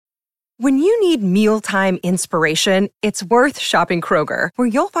When you need mealtime inspiration, it's worth shopping Kroger, where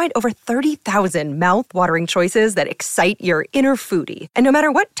you'll find over 30,000 mouth-watering choices that excite your inner foodie. And no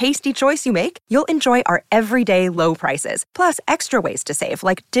matter what tasty choice you make, you'll enjoy our everyday low prices, plus extra ways to save,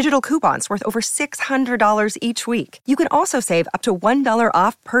 like digital coupons worth over $600 each week. You can also save up to $1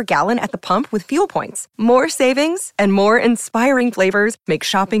 off per gallon at the pump with fuel points. More savings and more inspiring flavors make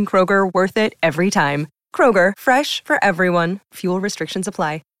shopping Kroger worth it every time. Kroger, fresh for everyone. Fuel restrictions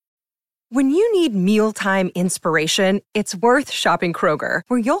apply. When you need mealtime inspiration, it's worth shopping Kroger,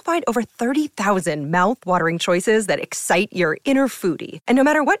 where you'll find over 30,000 mouth-watering choices that excite your inner foodie. And no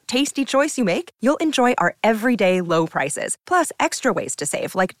matter what tasty choice you make, you'll enjoy our everyday low prices, plus extra ways to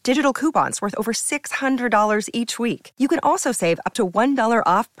save, like digital coupons worth over $600 each week. You can also save up to $1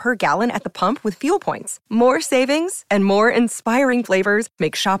 off per gallon at the pump with fuel points. More savings and more inspiring flavors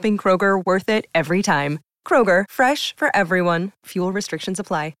make shopping Kroger worth it every time. Kroger, fresh for everyone. Fuel restrictions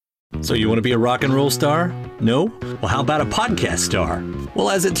apply. So you want to be a rock and roll star? No? Well, how about a podcast star? Well,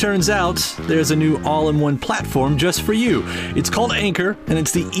 as it turns out, there's a new all-in-one platform just for you. It's called Anchor, and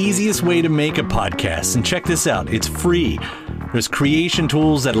it's the easiest way to make a podcast. And check this out, it's free. There's creation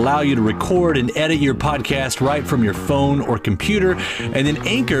tools that allow you to record and edit your podcast right from your phone or computer, and then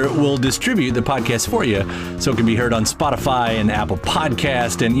Anchor will distribute the podcast for you so it can be heard on Spotify and Apple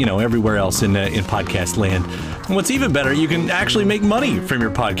Podcast and, everywhere else in podcast land. And what's even better, you can actually make money from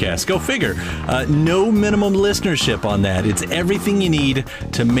your podcast. Go figure. No minimum listenership on that. It's everything you need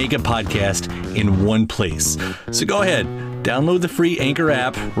to make a podcast in one place. So go ahead. Download the free Anchor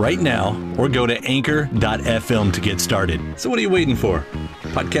app right now or go to anchor.fm to get started. So what are you waiting for?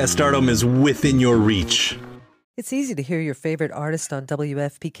 Podcast stardom is within your reach. It's easy to hear your favorite artist on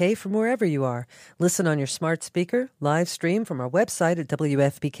WFPK from wherever you are. Listen on your smart speaker, live stream from our website at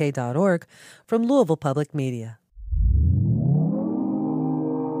WFPK.org from Louisville Public Media.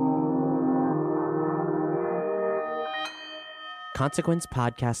 Consequence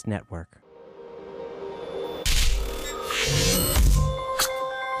Podcast Network.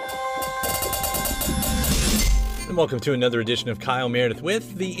 And welcome to another edition of Kyle Meredith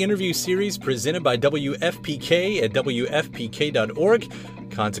with the interview series presented by WFPK at WFPK.org,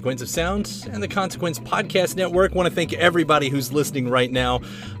 Consequence of Sound, and the Consequence Podcast Network. I want to thank everybody who's listening right now.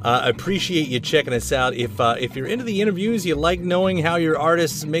 I appreciate you checking us out. If you're into the interviews, you like knowing how your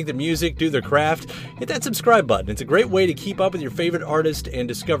artists make their music, do their craft, hit that subscribe button. It's a great way to keep up with your favorite artist and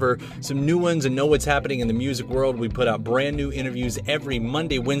discover some new ones and know what's happening in the music world. We put out brand new interviews every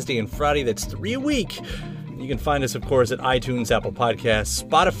Monday, Wednesday, and Friday. That's 3 a week. You can find us, of course, at iTunes, Apple Podcasts,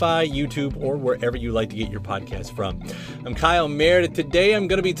 Spotify, YouTube, or wherever you like to get your podcasts from. I'm Kyle Meredith. Today I'm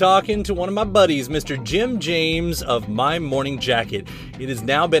going to be talking to one of my buddies, Mr. Jim James of My Morning Jacket. It has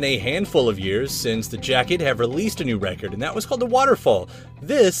now been a handful of years since the Jacket have released a new record, and that was called The Waterfall.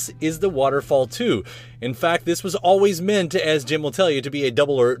 This is The Waterfall 2. In fact, this was always meant, as Jim will tell you, to be a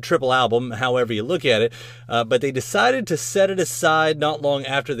double or triple album, however you look at it. But they decided to set it aside not long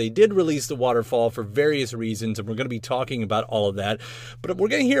after they did release The Waterfall for various reasons, and we're going to be talking about all of that. But we're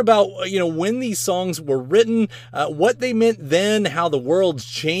going to hear about, when these songs were written, what they meant then, how the world's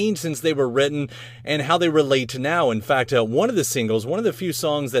changed since they were written, and how they relate to now. In fact, one of the singles, one of the few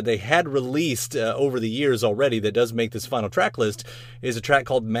songs that they had released over the years already that does make this final track list is a track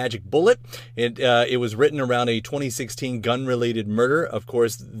called Magic Bullet. It was written around a 2016 gun-related murder. Of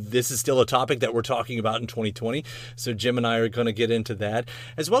course, this is still a topic that we're talking about in 2020, so Jim and I are going to get into that,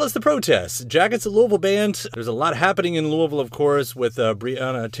 as well as the protests. Jacket's a Louisville band. There's a lot happening in Louisville, of course, with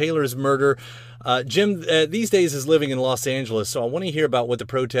Breonna Taylor's murder. Jim, these days is living in Los Angeles, so I want to hear about what the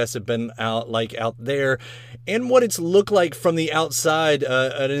protests have been out there and what it's looked like from the outside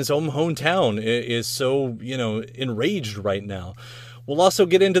in his own hometown. Is so, enraged right now. We'll also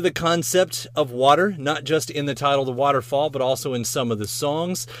get into the concept of water, not just in the title The Waterfall, but also in some of the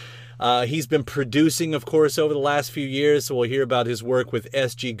songs. He's been producing, of course, over the last few years, so we'll hear about his work with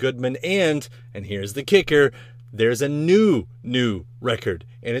S.G. Goodman, and here's the kicker, there's a new record,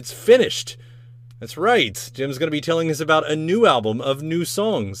 and it's finished. That's right. Jim's going to be telling us about a new album of new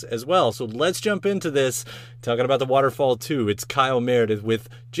songs as well. So let's jump into this, talking about The Waterfall 2. It's Kyle Meredith with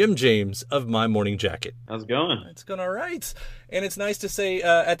Jim James of My Morning Jacket. How's it going? It's going all right. And it's nice to say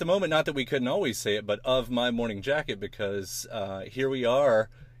at the moment, not that we couldn't always say it, but of My Morning Jacket, because here we are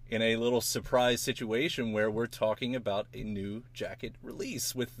in a little surprise situation where we're talking about a new Jacket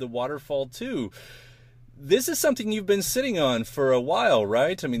release with The Waterfall 2. This is something you've been sitting on for a while,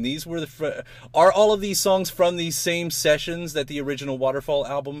 right? I mean, these were are all of these songs from these same sessions that the original Waterfall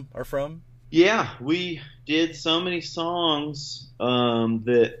album are from? Yeah, we did so many songs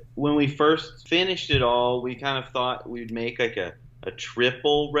that when we first finished it all, we kind of thought we'd make like a a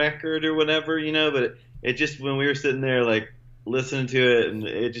triple record or whatever, but it just, when we were sitting there like listening to it, and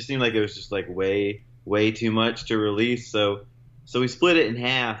it just seemed like it was just like way too much to release. So we split it in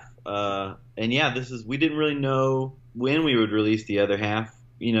half. And yeah, we didn't really know when we would release the other half,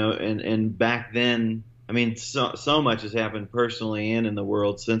 and back then, I mean, so much has happened personally and in the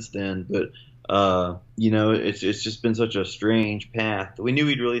world since then, but it's just been such a strange path. We knew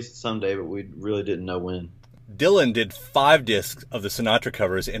we'd release it someday, but we really didn't know when. Dylan did 5 discs of the Sinatra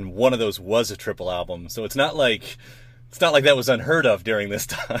covers, and one of those was a triple album. So it's not like that was unheard of during this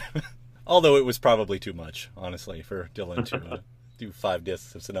time. Although it was probably too much, honestly, for Dylan to do 5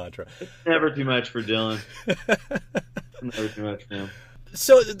 discs of Sinatra. It's never too much for Dylan. Never too much for him.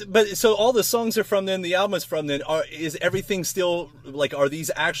 So all the songs are from then, the album is from then. Is everything still, like, are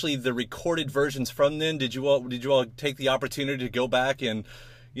these actually the recorded versions from then? Did you all take the opportunity to go back and,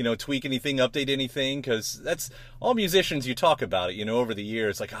 tweak anything, update anything? Because that's all musicians, you talk about it, over the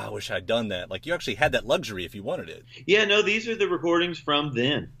years, like, I wish I'd done that. Like, you actually had that luxury if you wanted it. Yeah, no, these are the recordings from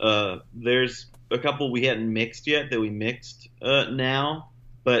then. There's a couple we hadn't mixed yet that we mixed now,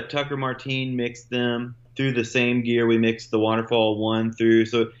 but Tucker Martine mixed them through the same gear we mixed the Waterfall 1 through.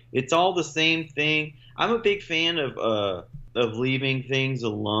 So it's all the same thing. I'm a big fan of leaving things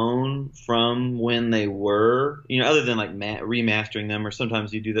alone from when they were, other than like remastering them, or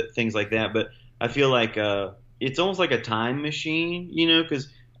sometimes you do things like that. But I feel like it's almost like a time machine, because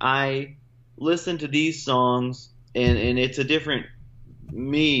I listen to these songs and it's a different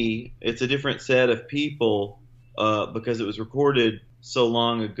me. It's a different set of people because it was recorded so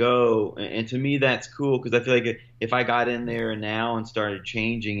long ago, and to me that's cool, because I feel like if I got in there now and started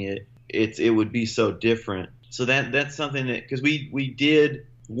changing it, it would be so different. So that's something that, because we did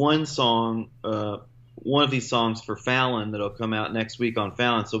one song, one of these songs for Fallon that'll come out next week on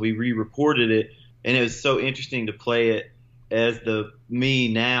Fallon, so we re-recorded it, and it was so interesting to play it as the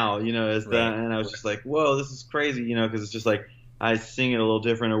me now, as right. And I was just like, whoa, this is crazy, because it's just like I sing it a little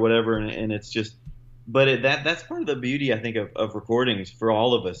different or whatever, and it's just. But that's part of the beauty, I think, of recordings for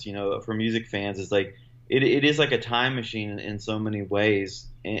all of us, for music fans, is like it is like a time machine in so many ways,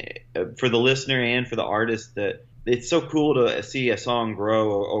 for the listener and for the artist, that it's so cool to see a song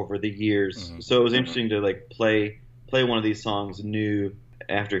grow over the years. Mm-hmm. So it was interesting to like play one of these songs new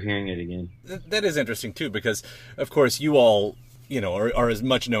after hearing it again. That is interesting too, because of course you all are as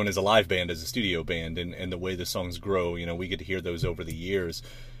much known as a live band as a studio band, and the way the songs grow, we get to hear those over the years,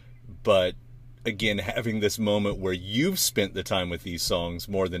 but again, having this moment where you've spent the time with these songs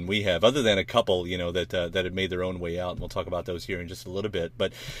more than we have, other than a couple, that have made their own way out, and we'll talk about those here in just a little bit.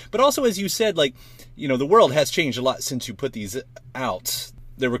 But also, as you said, like, the world has changed a lot since you put these out.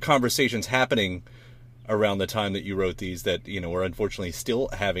 There were conversations happening around the time that you wrote these that, we're unfortunately still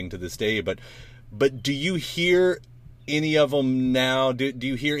having to this day. But do you hear any of them now? Do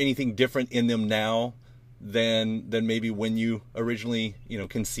you hear anything different in them now than maybe when you originally,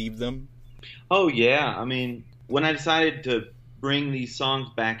 conceived them? Oh, yeah. I mean, when I decided to bring these songs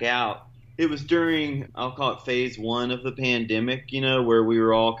back out, it was during, I'll call it phase 1 of the pandemic, where we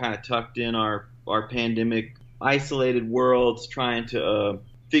were all kind of tucked in our pandemic isolated worlds, trying to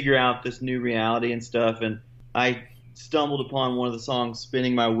figure out this new reality and stuff. And I stumbled upon one of the songs,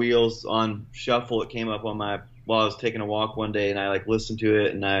 Spinning My Wheels, on shuffle. It came up on while I was taking a walk one day, and I like listened to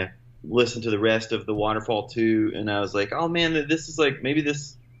it, and I listened to the rest of the Waterfall 2, and I was like, oh man, this is like, maybe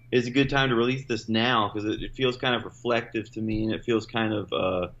this is a good time to release this now, because it feels kind of reflective to me, and it feels kind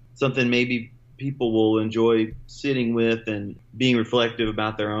of something maybe people will enjoy sitting with and being reflective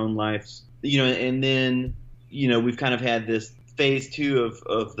about their own lives. And then, we've kind of had this phase 2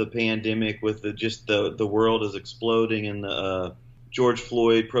 of the pandemic with the world is exploding, and the George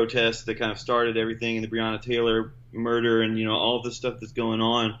Floyd protests that kind of started everything, and the Breonna Taylor murder, and, all of this stuff that's going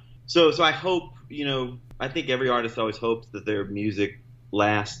on. So I hope, I think every artist always hopes that their music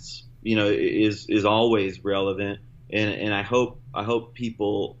lasts, is always relevant, and I hope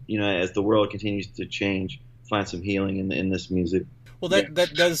people, as the world continues to change, find some healing in this music. Well,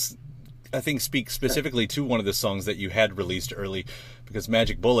 that does, I think, speak specifically to one of the songs that you had released early, because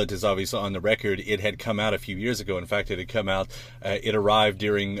Magic Bullet is obviously on the record. It had come out a few years ago. In fact, it had come out, it arrived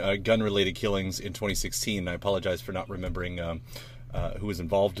during gun-related killings in 2016. I apologize for not remembering who was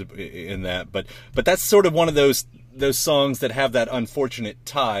involved in that, but that's sort of one of those songs that have that unfortunate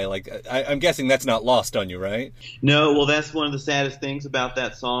tie. Like, I'm guessing that's not lost on you, right? No, well, that's one of the saddest things about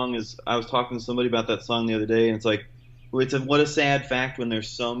that song. Is I was talking to somebody about that song the other day, and it's like, what a sad fact when there's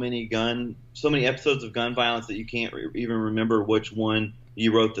so many episodes of gun violence that you can't even remember which one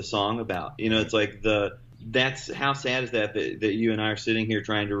you wrote the song about. It's like that's how sad is that you and I are sitting here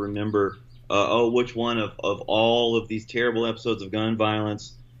trying to remember which one of all of these terrible episodes of gun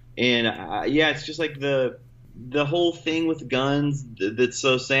violence. And yeah, it's just like the whole thing with guns that's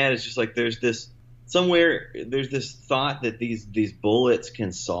so sad. It's just like there's this thought that these bullets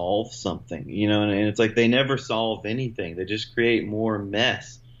can solve something, and it's like they never solve anything. They just create more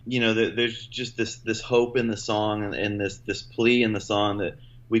mess. There's just this hope in the song and this plea in the song that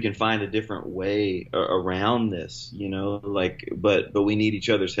we can find a different way around this, but we need each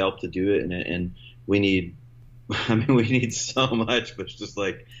other's help to do it. And we need so much, but it's just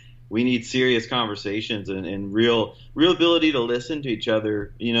like, we need serious conversations and real ability to listen to each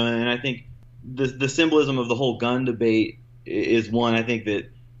other, and I think the symbolism of the whole gun debate is one, I think,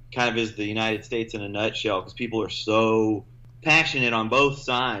 that kind of is the United States in a nutshell, because people are so passionate on both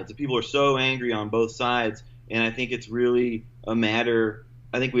sides. People are so angry on both sides, and I think it's really a matter.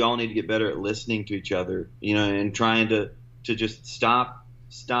 I think we all need to get better at listening to each other, and trying to just stop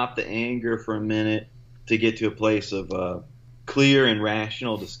the anger for a minute to get to a place of clear and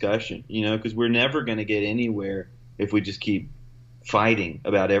rational discussion, because we're never going to get anywhere if we just keep fighting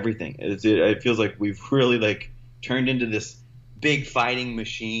about everything. It feels like we've really turned into this big fighting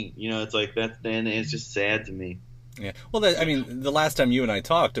machine. It's like that, and it's just sad to me. Yeah. Well, the last time you and I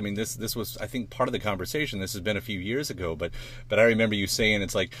talked, this was, I think, part of the conversation. This has been a few years ago, but I remember you saying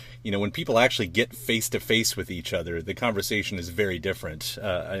it's like, when people actually get face to face with each other, the conversation is very different.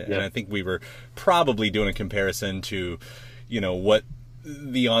 And I think we were probably doing a comparison to, what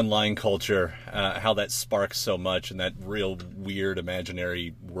the online culture, how that sparks so much, and that real weird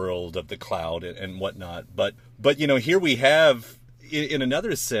imaginary world of the cloud and whatnot. But here we have, in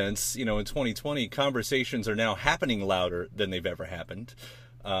another sense, in 2020, conversations are now happening louder than they've ever happened.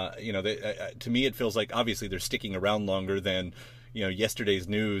 To me, it feels like obviously they're sticking around longer than, yesterday's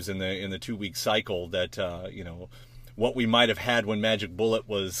news in the 2-week cycle that, what we might have had when Magic Bullet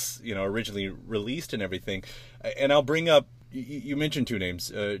was, originally released and everything. And I'll bring up, you mentioned two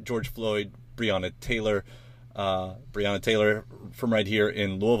names, George Floyd, Breonna Taylor from right here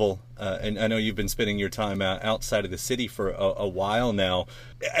in Louisville. And I know you've been spending your time outside of the city for a while now.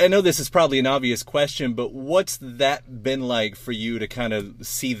 I know this is probably an obvious question, but what's that been like for you to kind of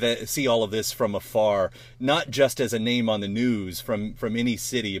see all of this from afar, not just as a name on the news from any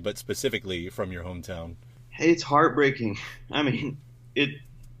city, but specifically from your hometown? Hey, it's heartbreaking. I mean,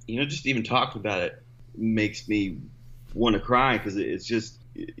 just even talking about it makes me want to cry, because it's just,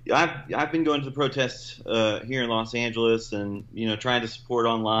 I've been going to the protests here in Los Angeles, and trying to support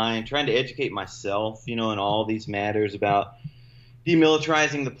online, trying to educate myself, in all these matters about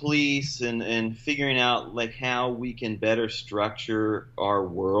demilitarizing the police and figuring out how we can better structure our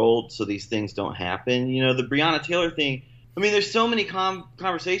world so these things don't happen. The Breonna Taylor thing. I mean, there's so many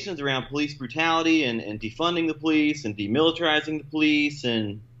conversations around police brutality and defunding the police and demilitarizing the police,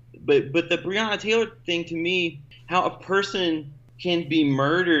 but the Breonna Taylor thing, to me, how a person can be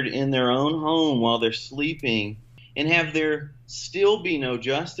murdered in their own home while they're sleeping and have there still be no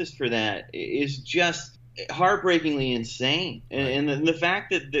justice for that is just heartbreakingly insane. And the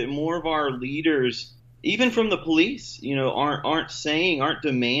fact that more of our leaders, even from the police, aren't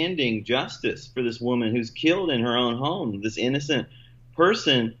demanding justice for this woman who's killed in her own home, this innocent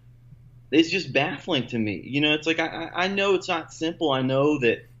person, is just baffling to me. It's like, I know it's not simple. I know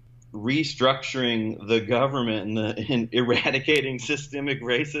that restructuring the government and eradicating systemic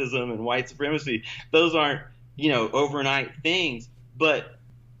racism and white supremacy, those aren't, overnight things. But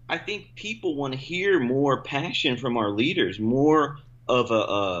I think people want to hear more passion from our leaders, more of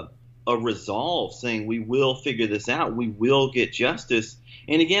a resolve saying we will figure this out, we will get justice.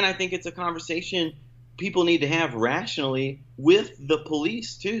 And again, I think it's a conversation people need to have rationally with the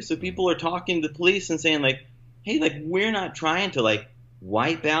police too. So people are talking to the police and saying hey, we're not trying to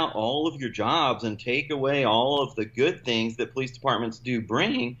wipe out all of your jobs and take away all of the good things that police departments do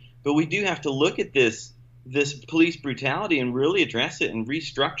bring, but we do have to look at this police brutality and really address it and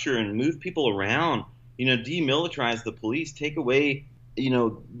restructure and move people around, demilitarize the police, take away,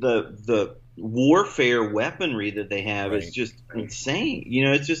 the warfare weaponry that they have. Right. Is just insane.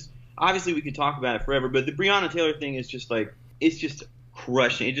 It's just, obviously we could talk about it forever, but the Breonna Taylor thing is just it's just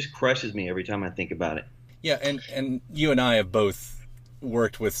crushing. It just crushes me every time I think about it. Yeah. And you and I have both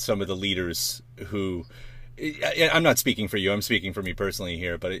worked with some of the leaders who, I'm not speaking for you, I'm speaking for me personally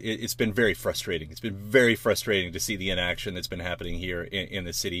here, but it's been very frustrating. It's been very frustrating to see the inaction that's been happening here in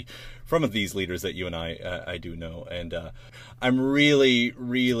the city from these leaders that you and I do know. And I'm really,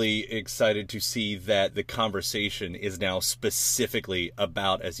 really excited to see that the conversation is now specifically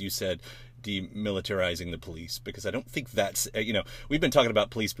about, as you said, demilitarizing the police, because I don't think that's, we've been talking about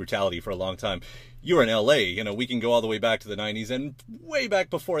police brutality for a long time. You're in LA, we can go all the way back to the 90s and way back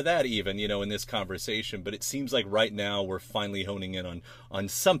before that even, in this conversation. But it seems like right now we're finally honing in on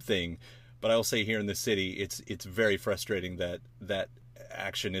something. But I will say here in the city, it's very frustrating that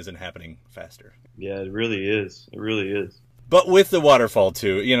action isn't happening faster. Yeah, it really is. It really is. But with the waterfall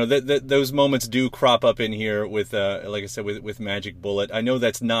too, those moments do crop up in here with, like I said, with Magic Bullet. I know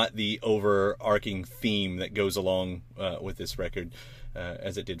that's not the overarching theme that goes along with this record,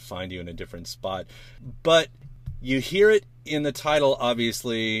 as it did Find You in a Different Spot. But you hear it in the title,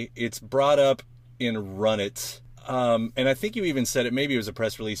 obviously. It's brought up in Run It. And I think you even said it, maybe it was a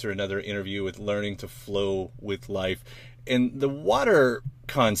press release or another interview, with learning to flow with life. And the water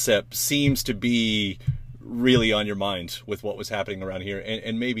concept seems to be really on your mind with what was happening around here,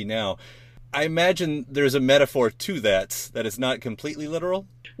 and maybe now. I imagine there's a metaphor to that is not completely literal.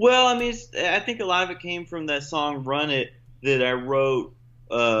 Well, I think a lot of it came from that song Run It that I wrote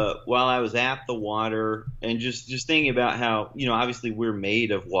while I was at the water, and just thinking about how, obviously we're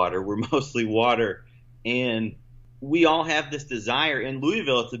made of water. We're mostly water, and we all have this desire. In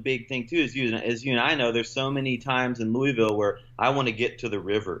Louisville, it's a big thing too, as you and I know. There's so many times in Louisville where I want to get to the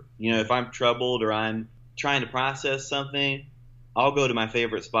river. If I'm troubled or I'm trying to process something, I'll go to my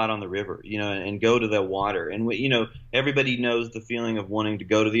favorite spot on the river, and go to the water. And everybody knows the feeling of wanting to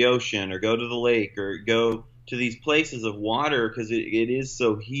go to the ocean or go to the lake or go to these places of water, because it is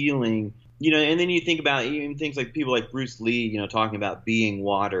so healing. And then you think about even things like people like Bruce Lee, talking about being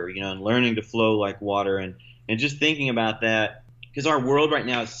water, and learning to flow like water, and just thinking about that, because our world right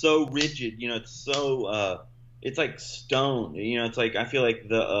now is so rigid. It's so it's like stone. It's like, I feel like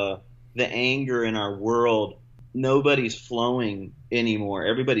the anger in our world, nobody's flowing anymore.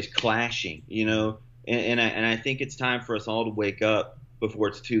 Everybody's clashing, and I think it's time for us all to wake up before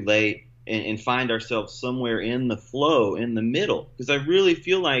it's too late, and find ourselves somewhere in the flow, in the middle. Because I really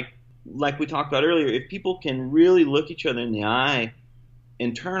feel like we talked about earlier, if people can really look each other in the eye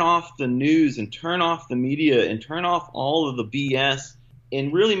and turn off the news and turn off the media and turn off all of the BS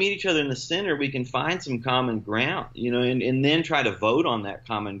and really meet each other in the center, we can find some common ground, and then try to vote on that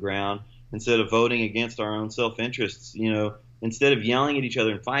common ground instead of voting against our own self-interests, instead of yelling at each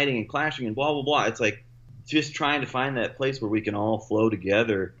other and fighting and clashing and blah, blah, blah. It's like just trying to find that place where we can all flow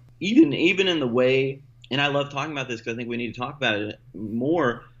together, even in the way, and I love talking about this because I think we need to talk about it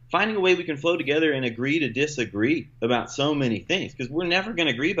more, finding a way we can flow together and agree to disagree about so many things, because we're never going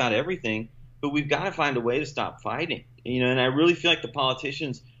to agree about everything, but we've got to find a way to stop fighting. And I really feel like the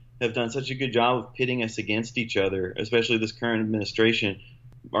politicians have done such a good job of pitting us against each other, especially this current administration.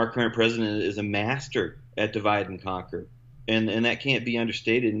 Our current president is a master at divide and conquer, and that can't be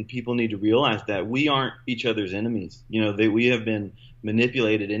understated, and people need to realize that we aren't each other's enemies. We have been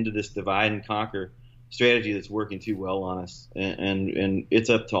manipulated into this divide and conquer strategy that's working too well on us, and it's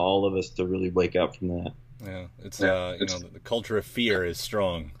up to all of us to really wake up from that. Yeah, it's the culture of fear is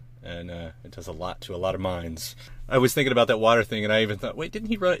strong, and it does a lot to a lot of minds. I was thinking about that water thing, and I even thought, wait, didn't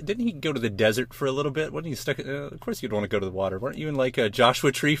he go to the desert for a little bit? Wasn't he stuck? Of course, you'd want to go to the water. Weren't you in like a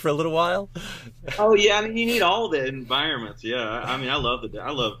Joshua Tree for a little while? Oh yeah, you need all the environments. Yeah, I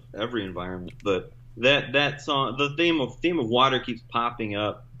love every environment, but that song, the theme of water keeps popping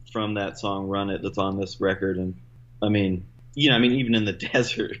up from that song Run It that's on this record. And even in the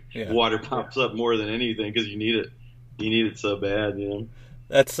desert, water pops up more than anything, because you need it so bad.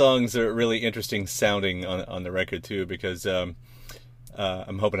 That song's a really interesting sounding on the record too, because I'm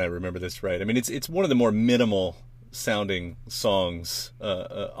hoping I remember this right. It's one of the more minimal sounding songs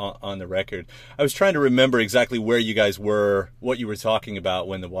on the record. I was trying to remember exactly where you guys were, what you were talking about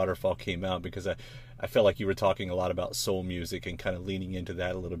when The Waterfall came out, because I felt like you were talking a lot about soul music and kind of leaning into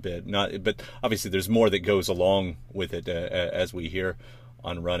that a little bit. But obviously there's more that goes along with it, as we hear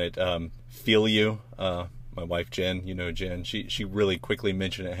on Run It. Feel You, my wife Jen, Jen, she really quickly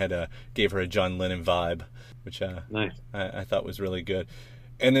mentioned it, gave her a John Lennon vibe, which nice. I thought was really good.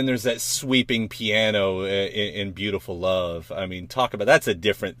 And then there's that sweeping piano in Beautiful Love. Talk about, that's a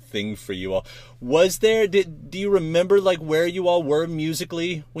different thing for you all. Do you remember like where you all were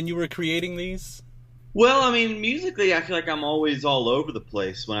musically when you were creating these? Well, musically, I feel like I'm always all over the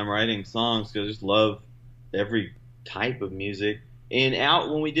place when I'm writing songs, because I just love every type of music. And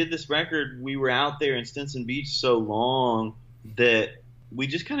when we did this record, we were out there in Stinson Beach so long that we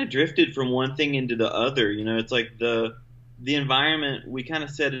just kind of drifted from one thing into the other. It's like the environment, we kind of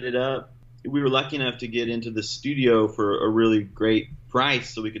set it up. We were lucky enough to get into the studio for a really great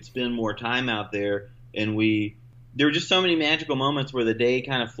price, so we could spend more time out there. And there were just so many magical moments where the day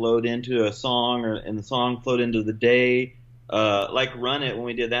kind of flowed into a song, and the song flowed into the day. like Run It, when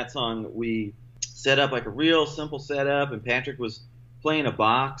we did that song, we set up like a real simple setup, and Patrick was playing a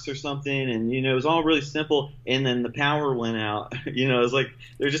box or something, and it was all really simple, and then the power went out. It was like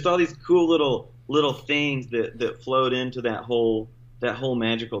there's just all these cool little things that flowed into that whole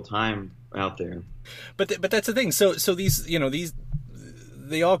magical time out there. But that's the thing. So these these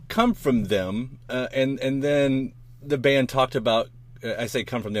they all come from them, and then the band talked about. I say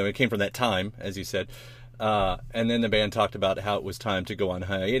come from them. It came from that time, as you said, and then the band talked about how it was time to go on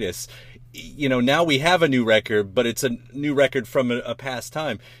hiatus. Now we have a new record, but it's a new record from a past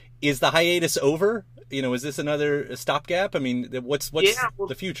time. Is the hiatus over? Is this another stopgap? I mean, what's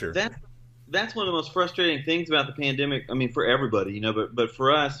the future? That's one of the most frustrating things about the pandemic. I mean, for everybody, but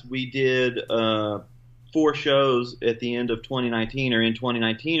for us, we did 4 shows at the end of 2019 or in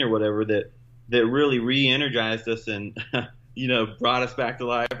 2019 or whatever that really re-energized us and brought us back to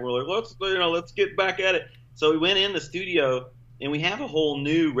life. We're like, let's get back at it. So we went in the studio and we have a whole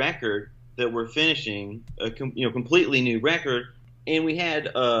new record that we're finishing, a completely new record, and we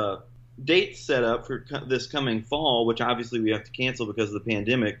had dates set up for this coming fall, which obviously we have to cancel because of the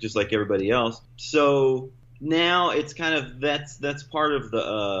pandemic, just like everybody else. So now it's kind of that's part of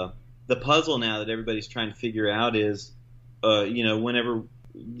the puzzle now that everybody's trying to figure out is, whenever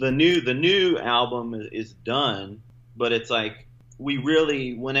the new album is done, but it's like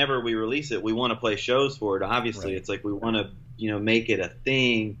whenever we release it, we want to play shows for it. Obviously, right. It's like we want to make it a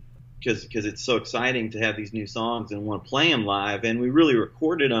thing because it's so exciting to have these new songs and want to play them live. And we really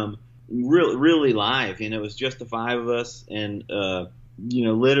recorded them really live. It was just the 5 of us and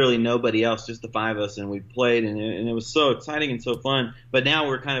literally nobody else, just the 5 of us, and we played and it was so exciting and so fun. But now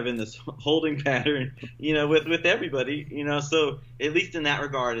we're kind of in this holding pattern, with everybody, So at least in that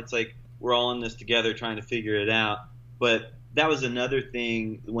regard, it's like we're all in this together trying to figure it out. But that was another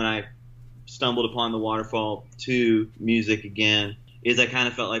thing when I stumbled upon the Waterfall 2 music again, is I kind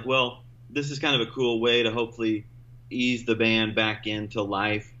of felt like, well, this is kind of a cool way to hopefully ease the band back into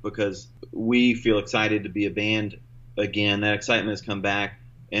life, because we feel excited to be a band again. That excitement has come back,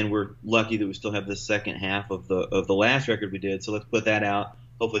 and we're lucky that we still have the second half of the last record we did. So let's put that out.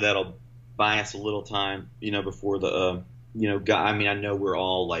 Hopefully that'll buy us a little time, before the I mean, I know we're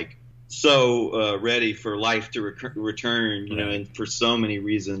all like so ready for life to return, right. And for so many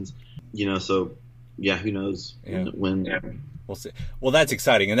reasons, so yeah, who knows when. Yeah. We'll see. Well, that's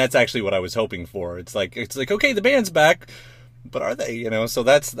exciting, and that's actually what I was hoping for. It's like okay, the band's back, but are they? So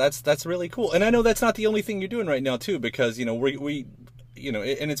that's really cool. And I know that's not the only thing you're doing right now too, because we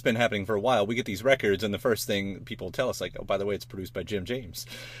and it's been happening for a while. We get these records, and the first thing people tell us, like, oh, by the way, it's produced by Jim James.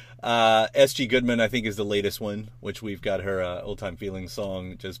 S.G. Goodman, I think, is the latest one, which we've got her Old Time Feelings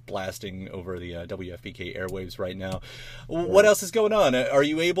song just blasting over the WFPK airwaves right now. What else is going on? Are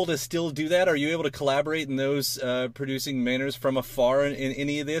you able to still do that? Are you able to collaborate in those producing manners from afar in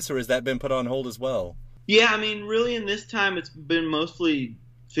any of this, or has that been put on hold as well? Yeah, I mean, really in this time it's been mostly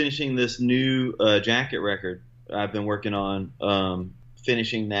finishing this new Jacket record I've been working on,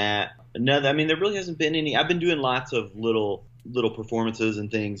 finishing that. No, I mean, there really hasn't been any. I've been doing lots of little performances and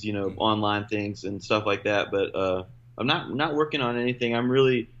things, online things and stuff like that, but I'm not working on anything. I'm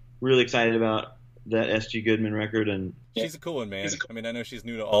really, really excited about that S.G. Goodman record, and she's a cool one, man. I mean, I know she's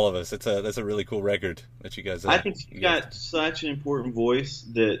new to all of us. That's a really cool record that you guys. I think she's got such an important voice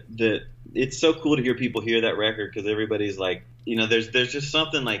that it's so cool to hear people hear that record, because everybody's like, there's just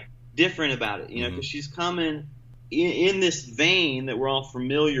something like different about it, because she's coming in this vein that we're all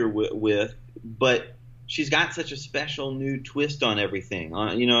familiar with, but she's got such a special new twist on everything,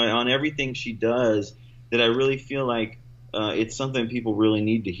 on everything she does, that I really feel like it's something people really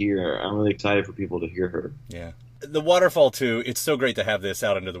need to hear. I'm really excited for people to hear her. Yeah. The Waterfall 2, it's so great to have this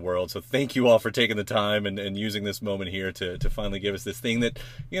out into the world. So thank you all for taking the time and using this moment here to finally give us this thing that,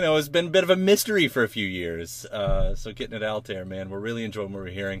 has been a bit of a mystery for a few years. So getting it out there, man, we're really enjoying what we're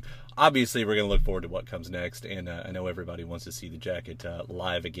hearing. Obviously, we're going to look forward to what comes next. And I know everybody wants to see the Jacket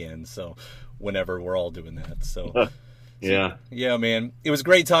live again. So whenever we're all doing that. So yeah. Yeah, man. It was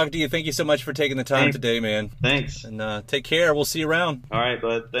great talking to you. Thank you so much for taking the time today, man. Thanks. And take care. We'll see you around. All right,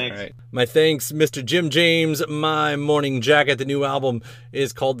 bud. Thanks. All right. My thanks, Mr. Jim James. My Morning Jacket. The new album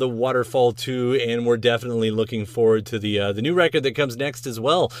is called The Waterfall 2, and we're definitely looking forward to the new record that comes next as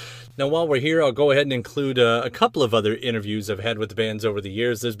well. Now, while we're here, I'll go ahead and include a couple of other interviews I've had with the bands over the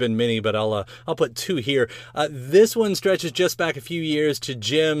years. There's been many, but I'll put 2 here. This one stretches just back a few years to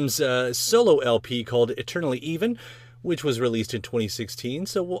Jim's solo LP called Eternally Even, which was released in 2016,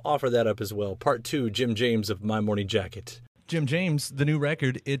 so we'll offer that up as well. Part 2, Jim James of My Morning Jacket. Jim James, the new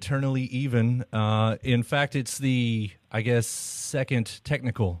record, Eternally Even. In fact, it's the, I guess, second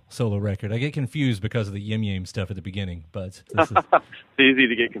technical solo record. I get confused because of the Yim Yim stuff at the beginning, but this is... It's easy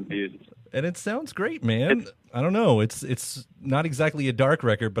to get confused. And it sounds great, man. I don't know. It's not exactly a dark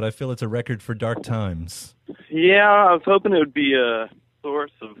record, but I feel it's a record for dark times. Yeah, I was hoping it would be a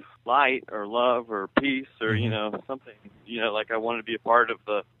source of light or love or peace or, something, like I wanted to be a part of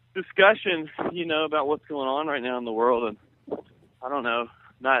the discussion, about what's going on right now in the world. And I don't know.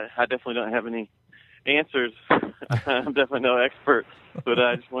 I definitely don't have any answers. I'm definitely no expert, but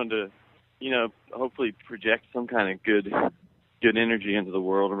I just wanted to, hopefully project some kind of good energy into the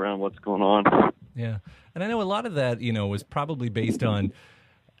world around what's going on. Yeah. And I know a lot of that, was probably based on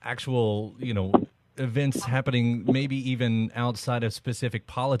actual, events happening maybe even outside of specific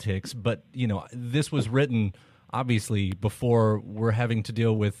politics, but, this was written obviously before we're having to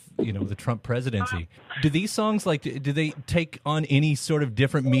deal with, the Trump presidency. Do these songs, do they take on any sort of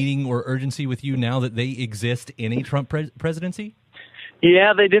different meaning or urgency with you now that they exist in a Trump presidency?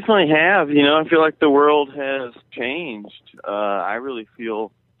 Yeah, they definitely have. I feel like the world has changed. I really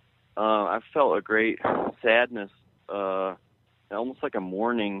feel, I've felt a great sadness, almost like a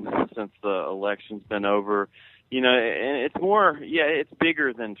mourning since the election's been over. And it's more, it's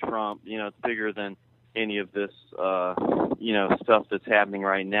bigger than Trump. It's bigger than any of this, stuff that's happening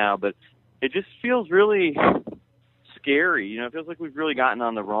right now. But it just feels really scary. It feels like we've really gotten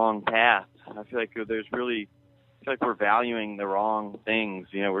on the wrong path. I feel like we're valuing the wrong things.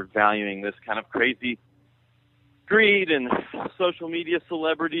 We're valuing this kind of crazy greed and social media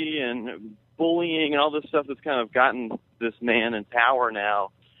celebrity and bullying and all this stuff that's kind of gotten this man in power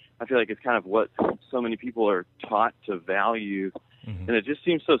now. I feel like it's kind of what so many people are taught to value. Mm-hmm. And it just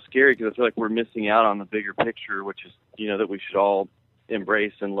seems so scary because I feel like we're missing out on the bigger picture, which is, that we should all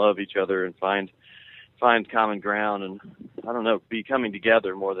embrace and love each other and find common ground and, I don't know, be coming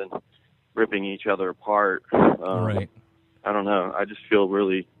together more than ripping each other apart. Right. I don't know. I just feel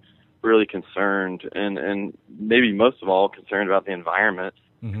really, really concerned and maybe most of all concerned about the environment.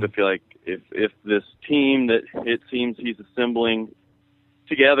 Mm-hmm. I feel like if this team that it seems he's assembling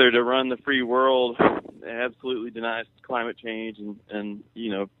together to run the free world absolutely denies climate change and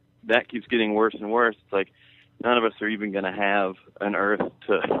that keeps getting worse and worse, it's like none of us are even going to have an earth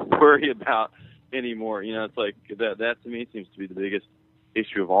to worry about anymore. It's like that to me seems to be the biggest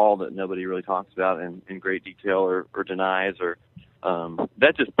issue of all that nobody really talks about in great detail or denies or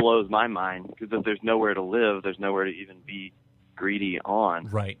that just blows my mind because if there's nowhere to live, there's nowhere to even be greedy on.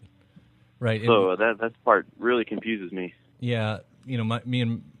 Right. So that part really confuses me. Yeah. Me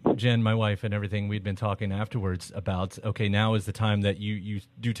and Jen, my wife, and everything, we'd been talking afterwards about, okay, now is the time that you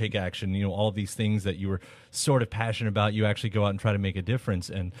do take action. All of these things that you were sort of passionate about, you actually go out and try to make a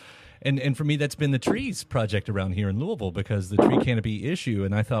difference. And for me, that's been the trees project around here in Louisville because the tree canopy issue.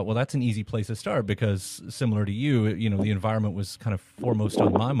 And I thought, well, that's an easy place to start because similar to you, the environment was kind of foremost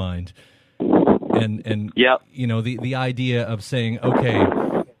on my mind. And yep. The idea of saying, okay,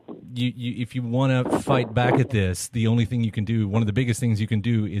 you if you want to fight back at this, the only thing you can do, one of the biggest things you can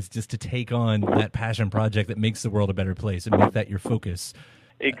do is just to take on that passion project that makes the world a better place and make that your focus.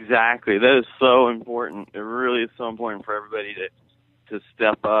 Exactly. That is so important. It really is so important for everybody to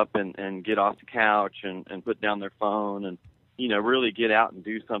step up and get off the couch and put down their phone and, really get out and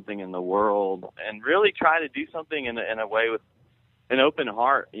do something in the world and really try to do something in a way with an open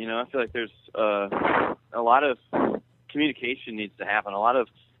heart. I feel like there's a lot of communication needs to happen, a lot of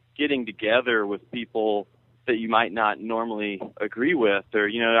getting together with people that you might not normally agree with or,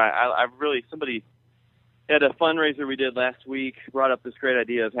 somebody at a fundraiser we did last week brought up this great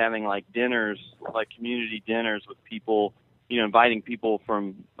idea of having dinners, community dinners with people, inviting people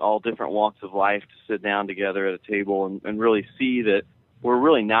from all different walks of life to sit down together at a table and really see that we're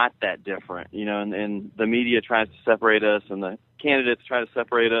really not that different, and the media tries to separate us and the candidates try to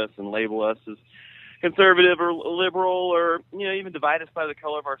separate us and label us as conservative or liberal or, even divide us by the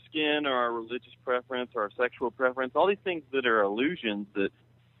color of our skin or our religious preference or our sexual preference, all these things that are illusions that,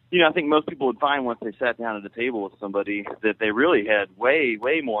 I think most people would find once they sat down at a table with somebody that they really had way,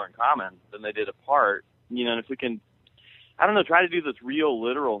 way more in common than they did apart. And if we can, try to do those real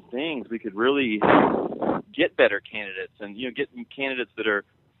literal things, we could really get better candidates and, get candidates that are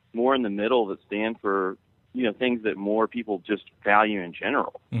more in the middle that stand for, things that more people just value in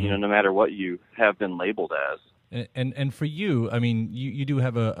general, no matter what you have been labeled as. And for you, I mean, you do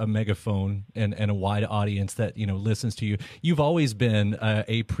have a megaphone and a wide audience that, listens to you. You've always been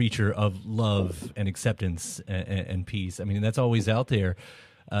a preacher of love and acceptance and peace. I mean, that's always out there.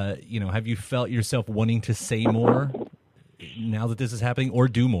 Have you felt yourself wanting to say more now that this is happening, or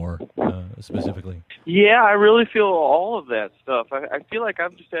do more specifically? Yeah, I really feel all of that stuff. I feel like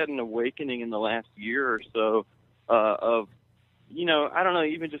I've just had an awakening in the last year or so of, I don't know,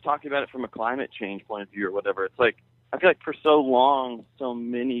 even just talking about it from a climate change point of view or whatever. It's like, I feel like for so long, so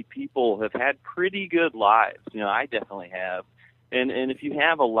many people have had pretty good lives. I definitely have. And if you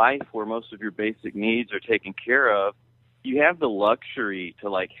have a life where most of your basic needs are taken care of, you have the luxury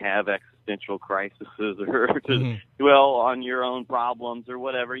to have existential crises or to dwell on your own problems or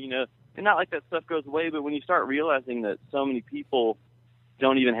whatever, and not like that stuff goes away, but when you start realizing that so many people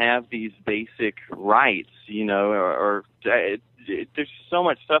don't even have these basic rights, or there's so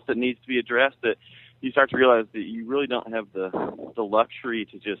much stuff that needs to be addressed that you start to realize that you really don't have the luxury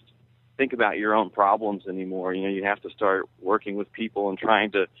to just think about your own problems anymore. You have to start working with people and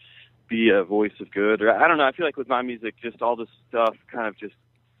trying to be a voice of good. Or I don't know, I feel like with my music, just all this stuff kind of just,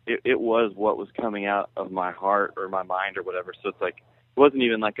 it was what was coming out of my heart or my mind or whatever. So it's like, it wasn't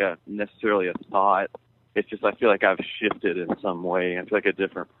even necessarily a thought. It's just, I feel like I've shifted in some way. I feel like a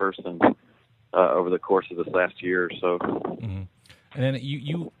different person over the course of this last year or so. Mm-hmm. And then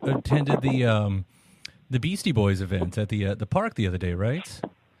you attended the Beastie Boys event at the park the other day, right?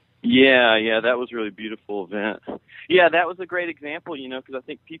 Yeah, that was a really beautiful event. Yeah, that was a great example, because I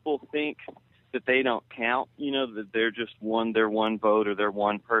think people think that they don't count, that they're just they're one vote or they're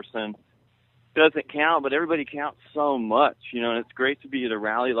one person. Doesn't count, but everybody counts so much, and it's great to be at a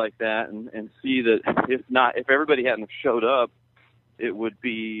rally like that and see that if everybody hadn't showed up, it wouldn't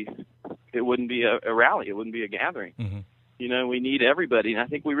be a rally, it wouldn't be a gathering. Mm-hmm. We need everybody, and I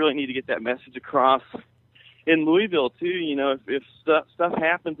think we really need to get that message across in Louisville too. If stuff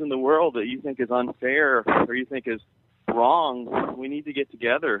happens in the world that you think is unfair or you think is wrong, we need to get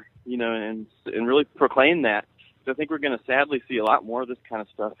together, and really proclaim that. So I think we're going to sadly see a lot more of this kind of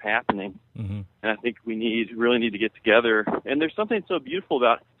stuff happening. Mm-hmm. And I think we really need to get together. And there's something so beautiful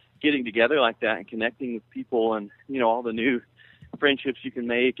about getting together like that and connecting with people and, all the new friendships you can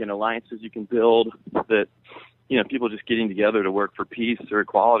make and alliances you can build that, people just getting together to work for peace or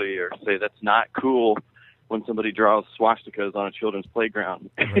equality or say that's not cool when somebody draws swastikas on a children's playground.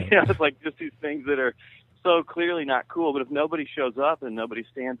 Right. It's like just these things that are so clearly not cool. But if nobody shows up and nobody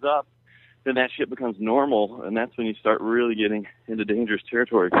stands up, then that shit becomes normal, and that's when you start really getting into dangerous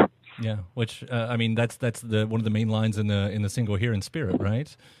territory. Yeah, which that's one of the main lines in the single "Here in Spirit,"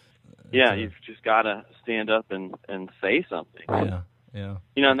 right? Yeah, you've just got to stand up and say something. Yeah.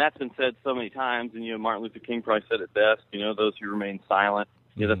 And that's been said so many times, and Martin Luther King probably said it best. Those who remain silent.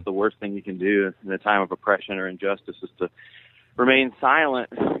 That's the worst thing you can do in a time of oppression or injustice is to remain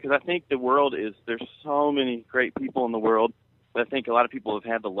silent, because I think there's so many great people in the world. I think a lot of people have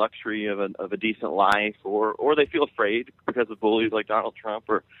had the luxury of a decent life, or they feel afraid because of bullies like Donald Trump,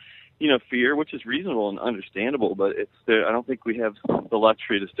 or fear, which is reasonable and understandable. But I don't think we have the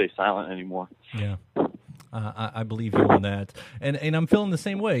luxury to stay silent anymore. Yeah, I believe you on that, and I'm feeling the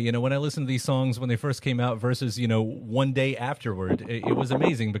same way. When I listen to these songs when they first came out versus one day afterward, it was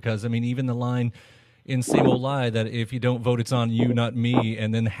amazing because even the line in "Same Old Lie" that if you don't vote, it's on you, not me,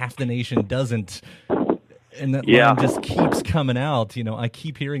 and then half the nation doesn't. And that line just keeps coming out. I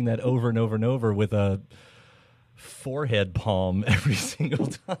keep hearing that over and over and over with a forehead palm every single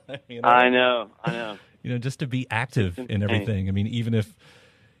time. I know. Just to be active in everything. Even if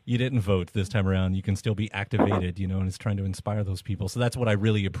you didn't vote this time around, you can still be activated, and it's trying to inspire those people. So that's what I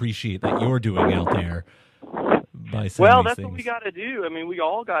really appreciate that you're doing out there. That's what we got to do. We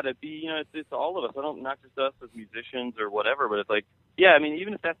all got to be, it's all of us. Not just us as musicians or whatever, but it's like,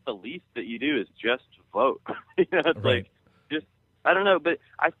 even if that's the least that you do is just vote. It's right. Like, just, I don't know, but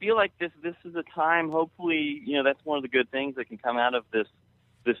I feel like this is a time, hopefully, that's one of the good things that can come out of this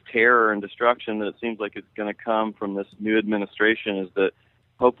terror and destruction that it seems like it's going to come from this new administration, is that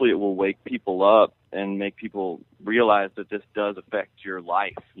hopefully it will wake people up and make people realize that this does affect your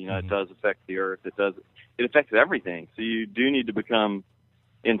life. It does affect the earth. It affects everything. So you do need to become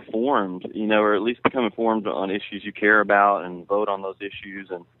informed, or at least become informed on issues you care about and vote on those issues.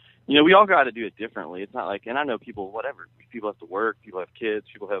 And, we all got to do it differently. It's not like, and I know people have to work, people have kids,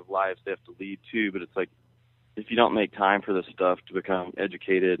 people have lives they have to lead too, but it's like, if you don't make time for this stuff to become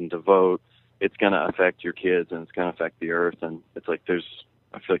educated and to vote, it's going to affect your kids and it's going to affect the earth. And it's like,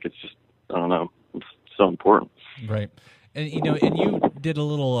 I feel like it's just, I don't know, it's so important. Right. And, and you did a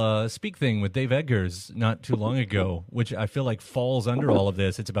little speak thing with Dave Eggers not too long ago, which I feel like falls under all of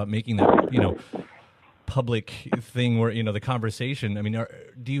this. It's about making that, public thing where, the conversation. Are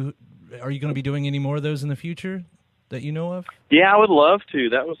you going to be doing any more of those in the future that you know of? Yeah, I would love to.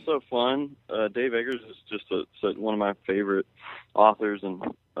 That was so fun. Dave Eggers is just one of my favorite authors and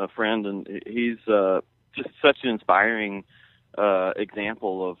a friend, and he's just such an inspiring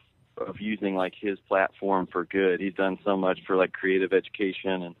example of using like his platform for good. He's done so much for like creative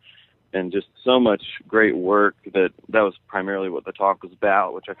education and just so much great work that was primarily what the talk was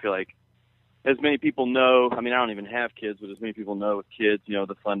about, which I feel like as many people know, I mean, I don't even have kids, but as many people know with kids, you know,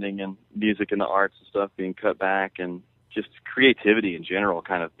 the funding and music and the arts and stuff being cut back, and just creativity in general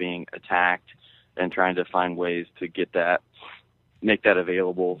kind of being attacked, and trying to find ways to make that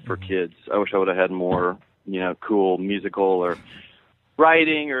available for kids. I wish I would have had more, you know, cool musical or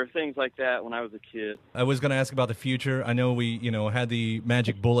writing or things like that when I was a kid. I was going to ask about the future. I know we, you know, had the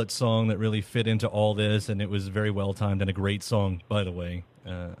Magic Bullet song that really fit into all this, and it was very well timed and a great song, by the way.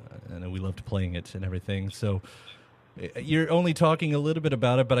 And we loved playing it and everything. So you're only talking a little bit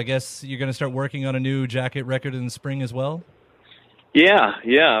about it, but I guess you're going to start working on a new Jacket record in the spring as well? Yeah.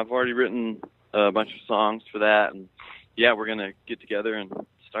 I've already written a bunch of songs for that, and yeah, we're going to get together and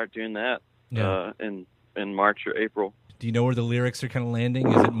start doing that in March or April. Do you know where the lyrics are kind of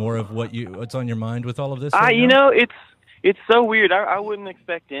landing? Is it more of what's on your mind with all of this? You know, it's so weird. I wouldn't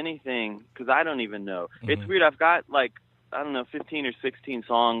expect anything because I don't even know. Mm-hmm. It's weird. I've got like, I don't know, 15 or 16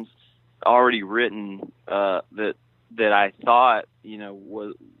 songs already written that I thought, you know,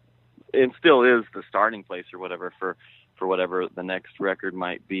 was and still is the starting place or whatever for whatever the next record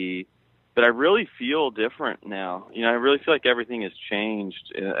might be. But I really feel different now. You know, I really feel like everything has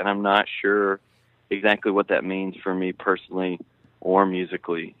changed, and I'm not sure exactly what that means for me personally or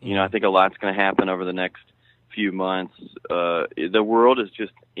musically. You know, I think a lot's going to happen over the next few months. The world is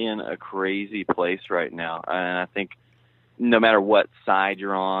just in a crazy place right now, and I think no matter what side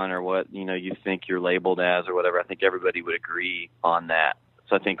you're on or what, you know, you think you're labeled as or whatever, I think everybody would agree on that.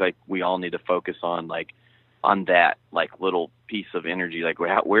 So I think like we all need to focus on that like little piece of energy. Like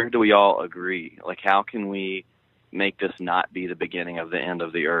where do we all agree? Like how can we make this not be the beginning of the end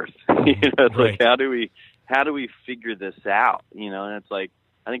of the earth? You know, it's right. Like how do we figure this out? You know, and it's like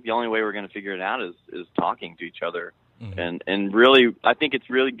I think the only way we're going to figure it out is talking to each other. Mm-hmm. And really, I think it's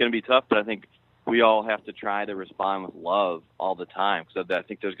really going to be tough, but I think we all have to try to respond with love all the time. So I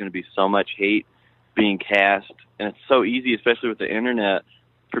think there's going to be so much hate being cast, and it's so easy, especially with the internet,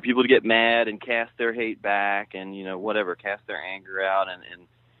 for people to get mad and cast their hate back and, you know, whatever, cast their anger out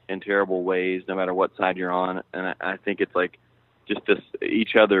in terrible ways, no matter what side you're on. And I think it's like just this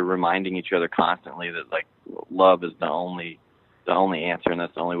each other reminding each other constantly that like love is the only answer, and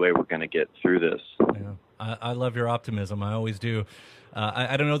that's the only way we're going to get through this. Yeah. I love your optimism. I always do.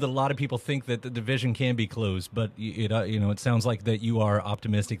 I don't know that a lot of people think that the division can be closed, but it sounds like that you are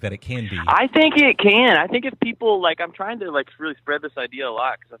optimistic that it can be. I think it can. I think if people I'm trying to really spread this idea a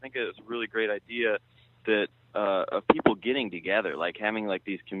lot because I think it's a really great idea that of people getting together, like having like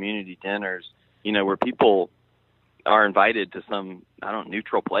these community dinners, you know, where people are invited to some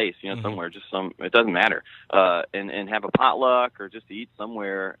neutral place, you know, mm-hmm. somewhere, just it doesn't matter, and have a potluck or just to eat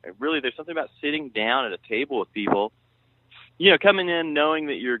somewhere. Really, there's something about sitting down at a table with people. You know, coming in knowing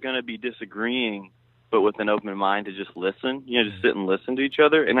that you're going to be disagreeing, but with an open mind to just listen, you know, just sit and listen to each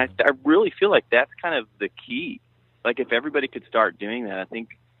other. And I really feel like that's kind of the key. Like if everybody could start doing that, I think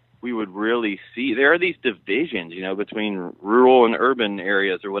we would really see there are these divisions, you know, between rural and urban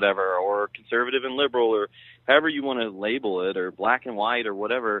areas or whatever, or conservative and liberal, or however you want to label it, or black and white or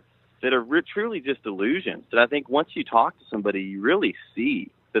whatever, that are truly just illusions. That I think once you talk to somebody, you really see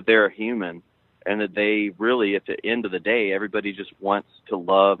that they're a human. And that they really, at the end of the day, everybody just wants to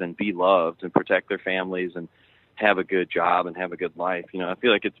love and be loved and protect their families and have a good job and have a good life. You know, I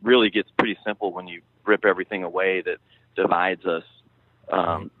feel like it really gets pretty simple when you rip everything away that divides us.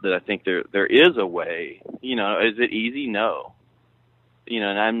 That I think there is a way. You know, is it easy? No. You know,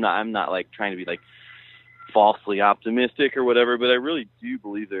 and I'm not like trying to be like falsely optimistic or whatever, but I really do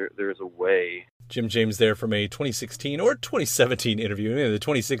believe there is a way. Jim James there from a 2016 or 2017 interview, the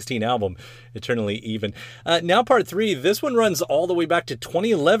 2016 album, Eternally Even. Now part 3, this one runs all the way back to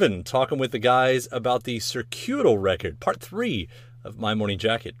 2011, talking with the guys about the Circuital record, part 3 of My Morning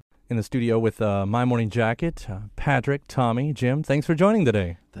Jacket. In the studio with My Morning Jacket, Patrick, Tommy, Jim, thanks for joining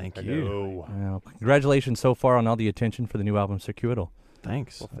today. Thank you. Congratulations so far on all the attention for the new album, Circuital.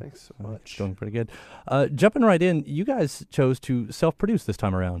 Thanks. Well, thanks so much. It's going pretty good. Jumping right in, you guys chose to self-produce this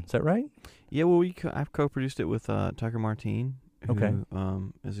time around. Is that right? Yeah, well, I've co-produced it with Tucker Martine, who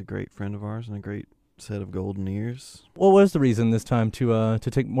is a great friend of ours and a great set of golden ears. What was the reason this time to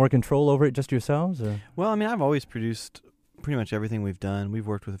take more control over it, just yourselves? Or? Well, I mean, I've always produced pretty much everything we've done. We've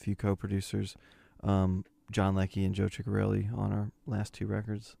worked with a few co-producers, John Leckie and Joe Ciccarelli on our last 2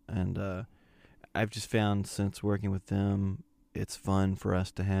 records, and I've just found since working with them, it's fun for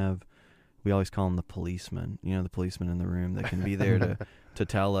us to have we always call them the policemen. You know, the policemen in the room that can be there to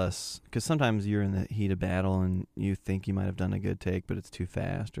tell us, because sometimes you're in the heat of battle and you think you might have done a good take, but it's too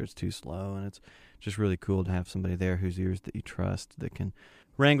fast or it's too slow, and it's just really cool to have somebody there whose ears that you trust that can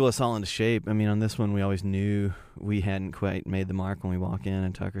wrangle us all into shape. I mean, on this one, we always knew we hadn't quite made the mark when we walk in,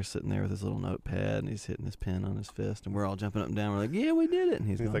 and Tucker's sitting there with his little notepad, and he's hitting his pen on his fist, and we're all jumping up and down. We're like, yeah, we did it. And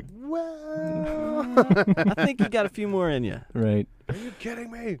he's going, like, well, I think you got a few more in you. Right. Are you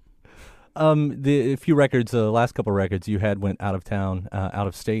kidding me? The few records, the last couple records you had went out of town, out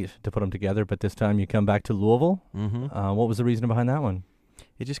of state to put them together, but this time you come back to Louisville. Mm-hmm. What was the reason behind that one?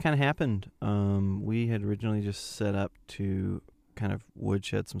 It just kind of happened. We had originally just set up to kind of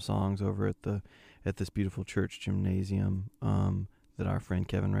woodshed some songs over at this beautiful church gymnasium that our friend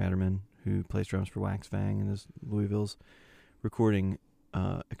Kevin Ratterman, who plays drums for Wax Fang and is Louisville's recording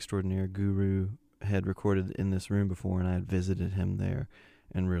extraordinaire guru, had recorded in this room before, and I had visited him there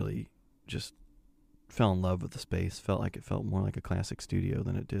and really just fell in love with the space. Felt like it felt more like a classic studio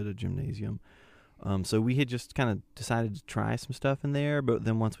than it did a gymnasium. So we had just kind of decided to try some stuff in there, but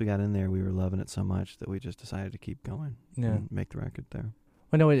then once we got in there, we were loving it so much that we just decided to keep going and make the record there.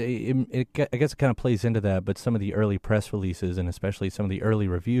 Well, no, I guess it kind of plays into that, but some of the early press releases and especially some of the early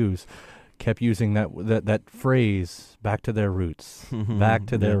reviews kept using that phrase, back to their roots, back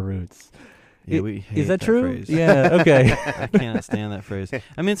to their roots. Yeah, we hate is that true? Phrase. Yeah, okay. I cannot stand that phrase.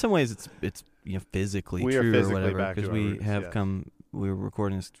 I mean, in some ways, it's physically we true are physically or whatever, back to because our we roots, have yes. come. We were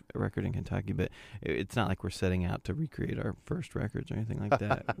recording this record in Kentucky, but it's not like we're setting out to recreate our first records or anything like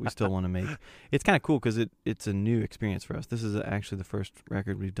that. We still want to make. It's kind of cool because it's a new experience for us. This is actually the first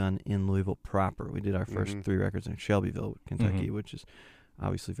record we've done in Louisville proper. We did our first 3 records in Shelbyville, Kentucky, which is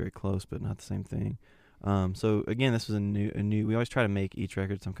obviously very close, but not the same thing. So again, this was a new. We always try to make each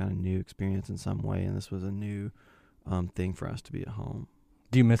record some kind of new experience in some way, and this was a new thing for us to be at home.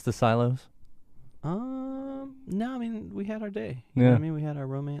 Do you miss the silos? No, I mean, we had our day. Yeah. You know what I mean, we had our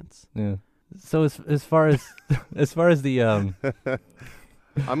romance. Yeah. So as far as the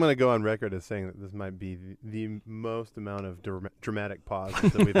I'm going to go on record as saying that this might be the most amount of dramatic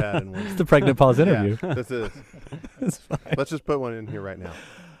pauses that we've had in one. it's the pregnant pause interview. Yeah, this is. It's fine. Let's just put one in here right now.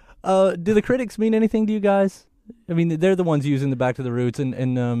 Do the critics mean anything to you guys? I mean, they're the ones using the Back to the Roots,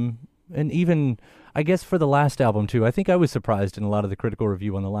 and even I guess for the last album too. I think I was surprised in a lot of the critical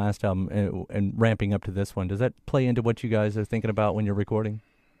review on the last album and ramping up to this one. Does that play into what you guys are thinking about when you're recording?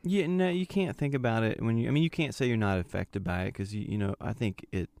 Yeah, no, you can't think about it when you. I mean, you can't say you're not affected by it because you know. I think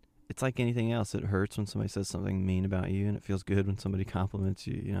it's like anything else. It hurts when somebody says something mean about you, and it feels good when somebody compliments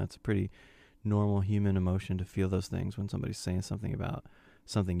you. You know, it's a pretty normal human emotion to feel those things when somebody's saying something about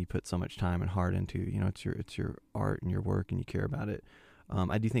something you put so much time and heart into. You know, it's your art and your work, and you care about it.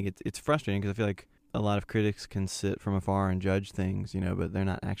 I do think it's frustrating because I feel like a lot of critics can sit from afar and judge things, you know, but they're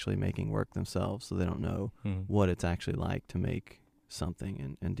not actually making work themselves, so they don't know what it's actually like to make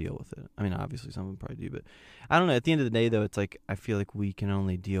something and deal with it. I mean, obviously some of them probably do, but I don't know. At the end of the day, though, it's like I feel like we can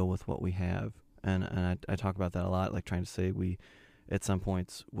only deal with what we have, and I talk about that a lot, like trying to say we at some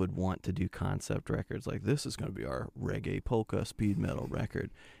points would want to do concept records like this is going to be our reggae polka speed metal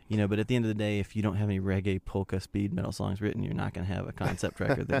record, you know, but at the end of the day, if you don't have any reggae polka speed metal songs written, you're not going to have a concept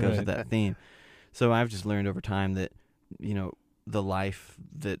record that goes with that theme. So I've just learned over time that, you know, the life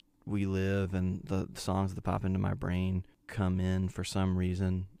that we live and the songs that pop into my brain come in for some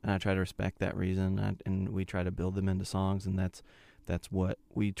reason, and I try to respect that reason, and we try to build them into songs, and that's what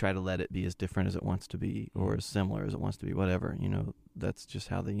we try to let it be, as different as it wants to be or as similar as it wants to be, whatever, you know. That's just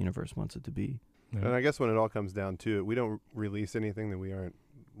how the universe wants it to be. And I guess when it all comes down to it, we don't release anything that we aren't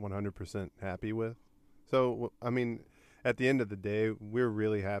 100% happy with. So, I mean, at the end of the day, we're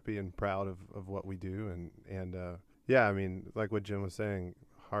really happy and proud of what we do. And yeah, I mean, like what Jim was saying,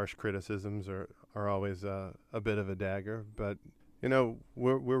 harsh criticisms are always a bit of a dagger. But, you know,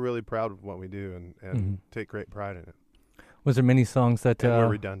 we're really proud of what we do and take great pride in it. Was there many songs that we're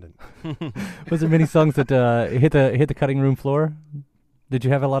redundant? Was there many songs that hit the cutting room floor? Did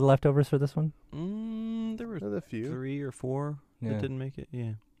you have a lot of leftovers for this one? There were a few, 3 or 4 that didn't make it.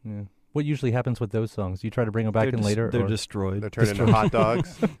 Yeah. What usually happens with those songs? You try to bring them back in later? They're destroyed. They're turned into hot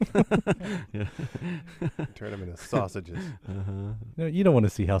dogs. Turn them into sausages. No, you don't want to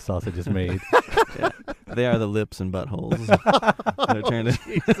see how sausage is made. Yeah. They are the lips and buttholes.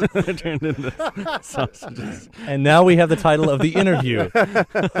 They're turned into sausages. And now we have the title of the interview.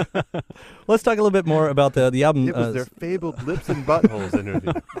 Let's talk a little bit more about the album. It was their fabled lips and buttholes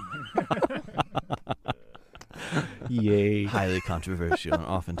interview. Yay. Highly controversial and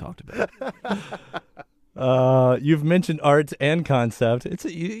often talked about. You've mentioned art and concept.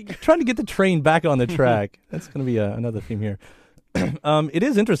 You're trying to get the train back on the track. That's going to be another theme here. It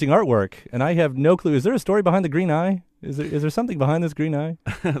is interesting artwork, and I have no clue. Is there a story behind the green eye? Is there something behind this green eye?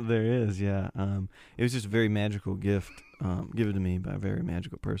 There is, yeah. It was just a very magical gift given to me by a very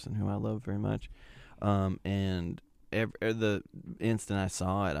magical person who I love very much. And the instant I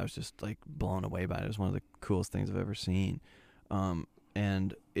saw it, I was just like blown away by it. It was one of the coolest things I've ever seen.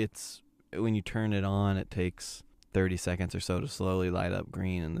 And it's when you turn it on, it takes 30 seconds or so to slowly light up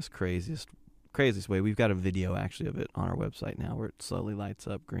green in this craziest way. We've got a video actually of it on our website now where it slowly lights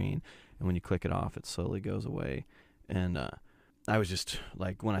up green, and when you click it off, it slowly goes away. And I was just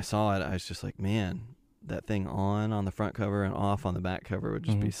like, when I saw it, I was just like, man, that thing on the front cover and off on the back cover would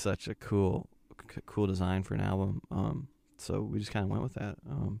just be such a cool design for an album. So we just kind of went with that.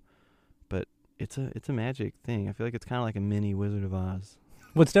 But it's a magic thing. I feel like it's kind of like a mini Wizard of Oz.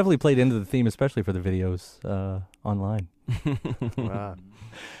 Well, it's definitely played into the theme, especially for the videos online. Wow.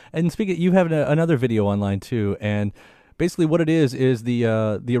 And speaking, you have another video online too, and basically what it is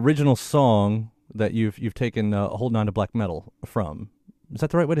the original song that you've taken "Holding On to Black Metal" from. Is that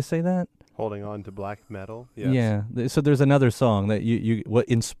the right way to say that? Holding On to Black Metal. Yes. Yeah. So there's another song that you what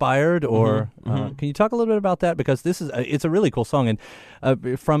inspired, or can you talk a little bit about that, because this is it's a really cool song,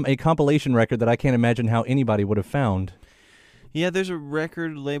 and from a compilation record that I can't imagine how anybody would have found. Yeah, there's a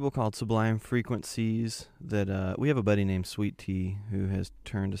record label called Sublime Frequencies that we have a buddy named Sweet Tea who has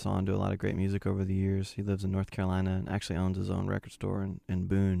turned us on to a lot of great music over the years. He lives in North Carolina and actually owns his own record store in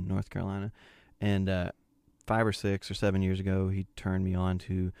Boone, North Carolina. And 5 or 6 or 7 years ago, he turned me on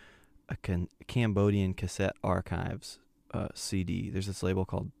to a Cambodian Cassette Archives CD. There's this label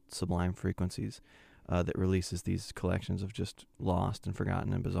called Sublime Frequencies that releases these collections of just lost and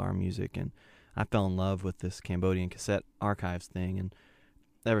forgotten and bizarre music. And I fell in love with this Cambodian Cassette Archives thing, and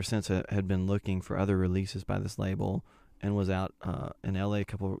ever since I had been looking for other releases by this label, and was out in LA a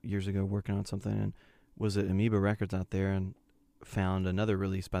couple of years ago working on something, and was at Amoeba Records out there and found another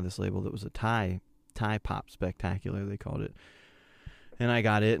release by this label that was a Thai pop spectacular, they called it. And I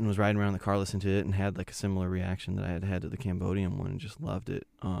got it and was riding around in the car listening to it and had like a similar reaction that I had to the Cambodian one, and just loved it.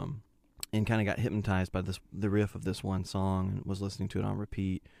 And kind of got hypnotized by the riff of this one song, and was listening to it on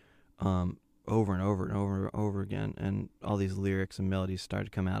repeat over and over and over and over again, and all these lyrics and melodies started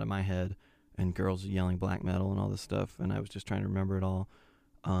to come out of my head, and girls yelling black metal and all this stuff, and I was just trying to remember it all.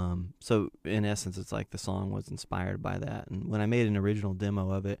 So in essence, it's like the song was inspired by that. And when I made an original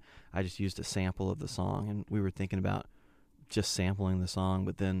demo of it, I just used a sample of the song, and we were thinking about just sampling the song,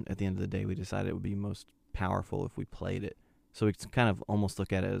 but then at the end of the day, we decided it would be most powerful if we played it. So we kind of almost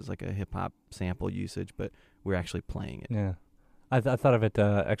look at it as like a hip-hop sample usage, but we're actually playing it. Yeah. I thought of it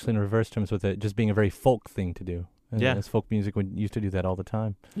actually in reverse terms, with it just being a very folk thing to do. Yeah. As folk music used to do that all the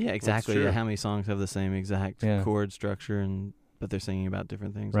time. Yeah, exactly. That's true. Yeah, how many songs have the same exact chord structure, but they're singing about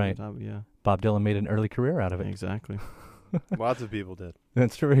different things. Right. On top, yeah. Bob Dylan made an early career out of it. Exactly. Lots of people did.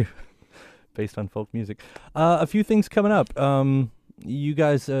 That's true. Based on folk music. A few things coming up. You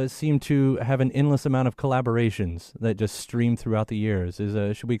guys seem to have an endless amount of collaborations that just stream throughout the years.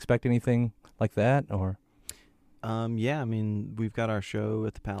 Should we expect anything like that, or? Yeah, I mean, we've got our show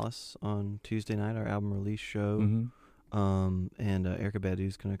at the Palace on Tuesday night, our album release show. And Erykah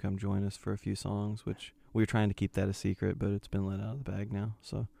Badu's going to come join us for a few songs, which we were trying to keep that a secret, but it's been let out of the bag now.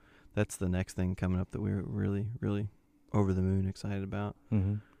 So that's the next thing coming up that we're really, really over the moon excited about.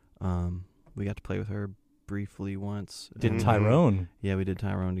 We got to play with her briefly once. Did Tyrone? Yeah, we did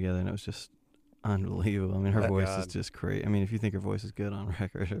Tyrone together, and it was just unbelievable. I mean, her voice is just great. I mean, if you think her voice is good on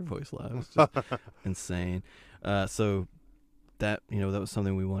record, her voice live is just insane. So that was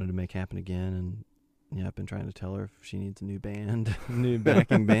something we wanted to make happen again, and yeah, I've been trying to tell her if she needs a new band, new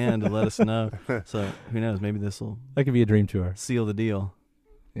backing band, to let us know. So who knows? Maybe that could be a dream tour. Seal the deal.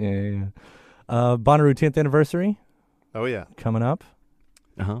 Yeah. Bonnaroo 10th anniversary. Oh yeah, coming up.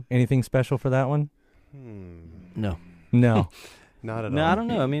 Anything special for that one? No. No. Not at all. No, I don't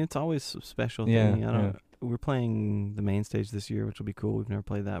know. I mean, it's always a special thing. Yeah. We're playing the main stage this year, which will be cool. We've never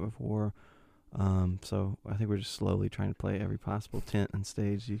played that before. So I think we're just slowly trying to play every possible tent and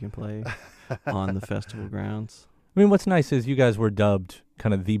stage you can play on the festival grounds. I mean, what's nice is you guys were dubbed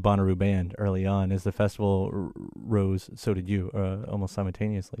kind of the Bonnaroo band early on. As the festival rose, so did you, almost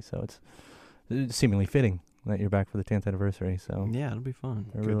simultaneously. So it's seemingly fitting that you're back for the 10th anniversary. So yeah, it'll be fun.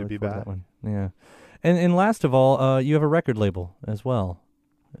 Good to be back. That one. Yeah. And last of all, you have a record label as well.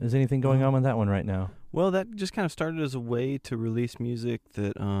 Is anything going on with that one right now? Well, that just kind of started as a way to release music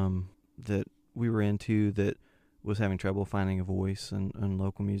that that we were into, that was having trouble finding a voice, and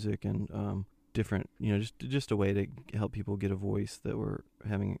local music, and different, just a way to help people get a voice that were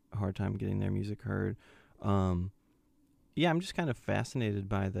having a hard time getting their music heard. Yeah, I'm just kind of fascinated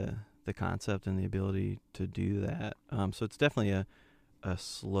by the the concept and the ability to do that. So it's definitely a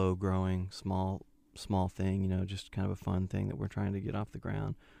slow growing, small thing, just kind of a fun thing that we're trying to get off the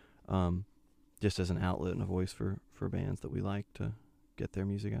ground, just as an outlet and a voice for bands that we like to get their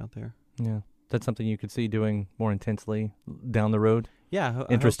music out there. Yeah. That's something you could see doing more intensely down the road? Yeah.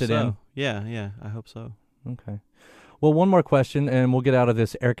 Interested I hope so. in? Yeah, I hope so. Okay. Well, one more question, and we'll get out of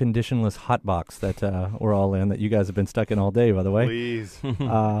this air-conditionless hot box that we're all in, that you guys have been stuck in all day, by the way. Please.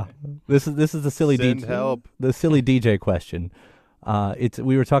 This is the silly Send help. The silly DJ question.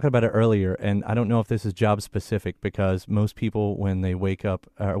 We were talking about it earlier, and I don't know if this is job specific, because most people, when they wake up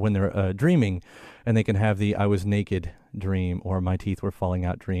or when they're dreaming, and they can have the "I was naked" dream or "my teeth were falling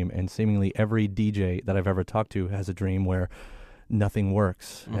out" dream, and seemingly every DJ that I've ever talked to has a dream where nothing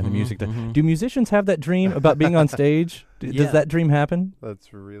works and the music Do musicians have that dream about being on stage? Does that dream happen?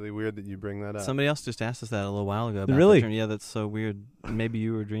 That's really weird that you bring that up. Somebody else just asked us that a little while ago. About really? Yeah, that's so weird. Maybe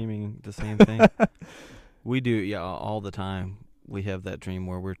you were dreaming the same thing. We do, all the time. We have that dream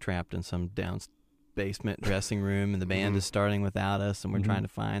where we're trapped in some basement dressing room and the band is starting without us and we're trying to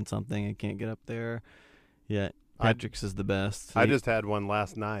find something and can't get up there. Yeah, Patrick's is the best. I just had one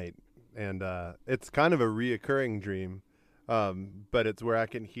last night, and it's kind of a reoccurring dream. But it's where I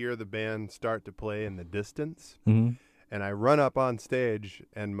can hear the band start to play in the distance, and I run up on stage,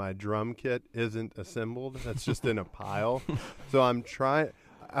 and my drum kit isn't assembled. It's just in a pile. So I'm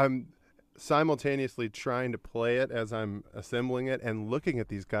simultaneously trying to play it as I'm assembling it and looking at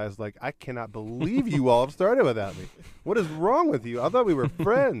these guys like, I cannot believe you all have started without me. What is wrong with you? I thought we were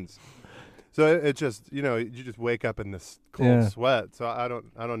friends. So it just, you just wake up in this cold sweat. So I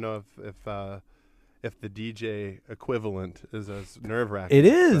don't know if the DJ equivalent is as nerve-wracking. It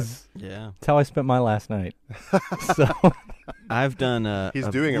is. Yeah. It's how I spent my last night. So I've done He's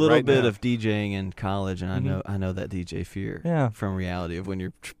a doing little right bit now. of DJing in college, and I know that DJ fear from reality of when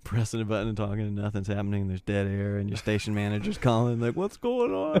you're pressing a button and talking and nothing's happening, there's dead air, and your station manager's calling like, what's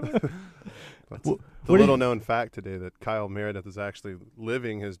going on? It's a little-known fact today that Kyle Meredith is actually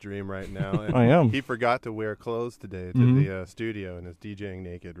living his dream right now. And I am. He forgot to wear clothes today to the studio and is DJing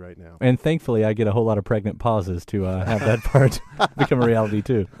naked right now. And thankfully, I get a whole lot of pregnant pauses to have that part become a reality,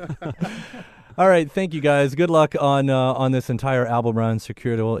 too. All right, thank you, guys. Good luck on this entire album run,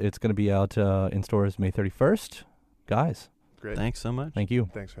 Circuitous. It's going to be out in stores May 31st. Guys. Great. Thanks so much. Thank you.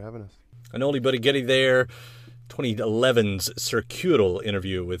 Thanks for having us. An oldie but a goodie there. 2011's Circuitous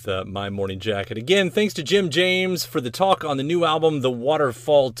interview with My Morning Jacket. Again, thanks to Jim James for the talk on the new album, The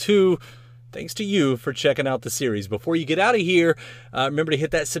Waterfall 2. Thanks to you for checking out the series. Before you get out of here, remember to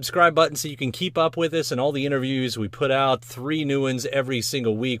hit that subscribe button so you can keep up with us and all the interviews. We put out 3 new ones every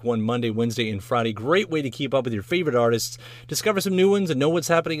single week, one Monday, Wednesday, and Friday. Great way to keep up with your favorite artists, discover some new ones, and know what's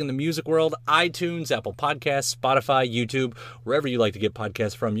happening in the music world. iTunes, Apple Podcasts, Spotify, YouTube, wherever you like to get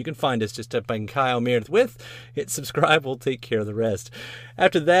podcasts from. You can find us. Just type in Kyle Meredith with. Hit subscribe. We'll take care of the rest.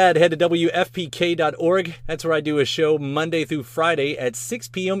 After that, head to WFPK.org. That's where I do a show Monday through Friday at 6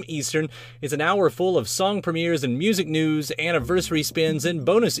 p.m. Eastern. It's an hour full of song premieres and music news, anniversary spins, and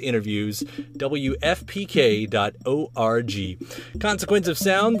bonus interviews. WFPK.org. Consequence of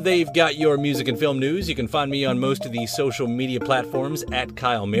Sound, they've got your music and film news. You can find me on most of the social media platforms at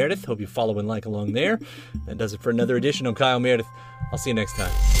Kyle Meredith. Hope you follow and like along there. That does it for another edition of Kyle Meredith. I'll see you next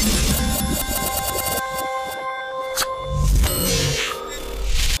time.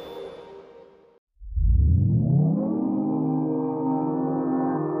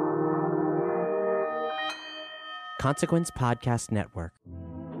 Consequence Podcast Network.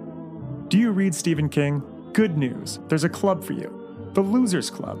 Do you read Stephen King? Good news. There's a club for you. The Losers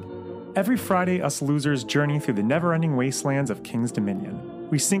Club. Every Friday, us losers journey through the never-ending wastelands of King's Dominion.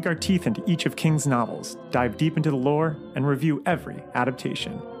 We sink our teeth into each of King's novels, dive deep into the lore, and review every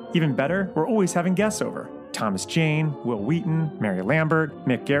adaptation. Even better, we're always having guests over. Thomas Jane, Will Wheaton, Mary Lambert,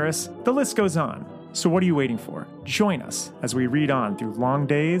 Mick Garris, the list goes on. So what are you waiting for? Join us as we read on through long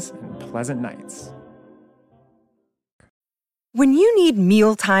days and pleasant nights. When you need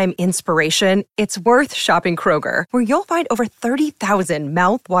mealtime inspiration, it's worth shopping Kroger, where you'll find over 30,000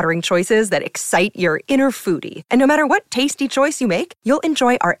 mouth-watering choices that excite your inner foodie. And no matter what tasty choice you make, you'll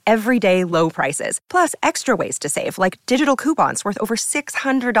enjoy our everyday low prices, plus extra ways to save, like digital coupons worth over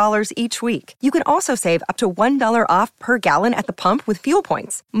 $600 each week. You can also save up to $1 off per gallon at the pump with fuel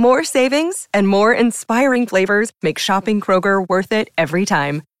points. More savings and more inspiring flavors make shopping Kroger worth it every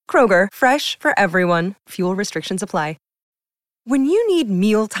time. Kroger, fresh for everyone. Fuel restrictions apply. When you need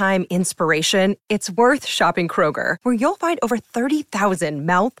mealtime inspiration, it's worth shopping Kroger, where you'll find over 30,000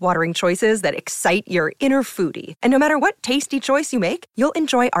 mouth-watering choices that excite your inner foodie. And no matter what tasty choice you make, you'll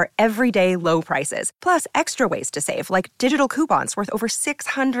enjoy our everyday low prices, plus extra ways to save, like digital coupons worth over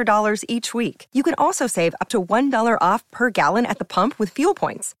 $600 each week. You can also save up to $1 off per gallon at the pump with fuel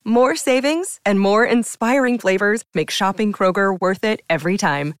points. More savings and more inspiring flavors make shopping Kroger worth it every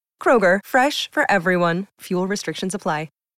time. Kroger, fresh for everyone. Fuel restrictions apply.